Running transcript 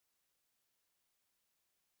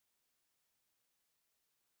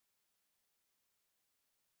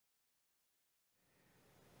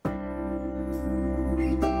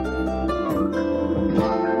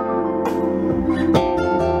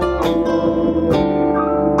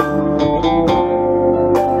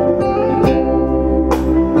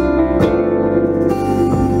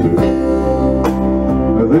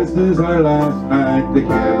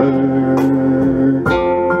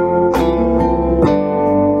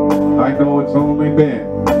know it's only been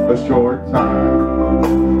a short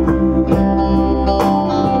time.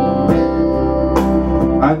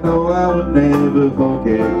 I know I would never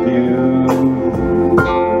forget you,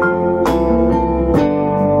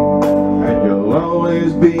 and you'll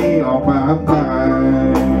always be on my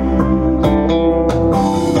mind.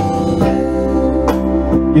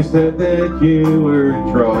 You said that you were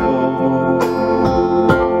in trouble,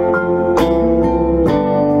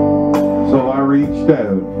 so I reached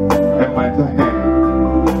out and lent a hand.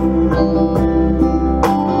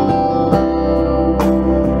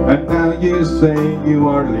 And now you say you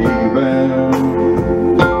are leaving.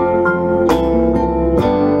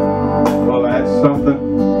 Well, that's something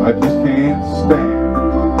I just can't stand.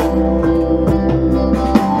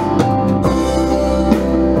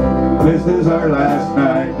 This is our last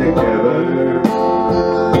night together.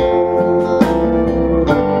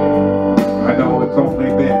 I know it's only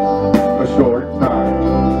been a short time.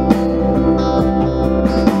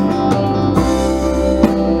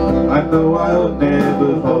 I know I'll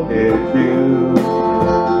never forget you,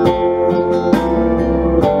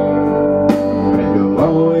 and you'll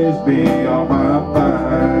always be on my mind.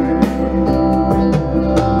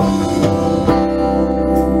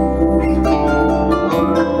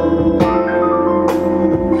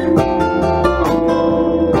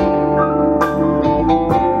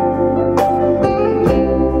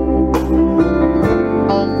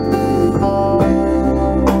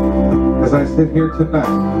 As I sit here tonight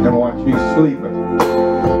and watch you sleeping,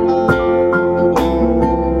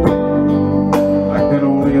 I can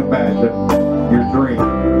only imagine your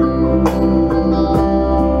dreaming.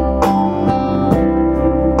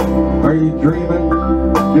 Are you dreaming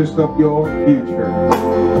just of your future,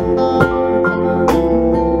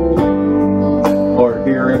 or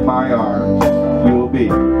here in my arms you'll be?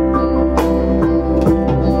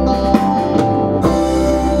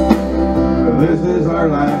 This is our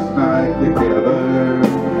last night together.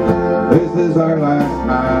 This is our last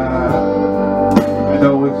night. I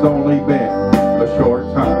know it's only been a short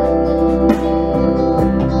time.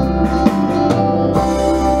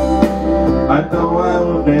 I know I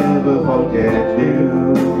will never forget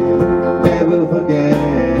you, never forget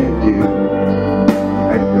you,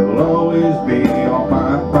 and you'll always be on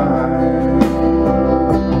my mind.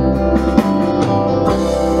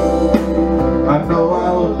 I know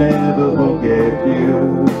I will never forget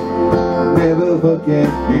you, never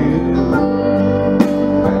forget you,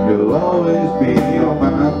 and you'll always be on my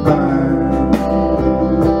mind.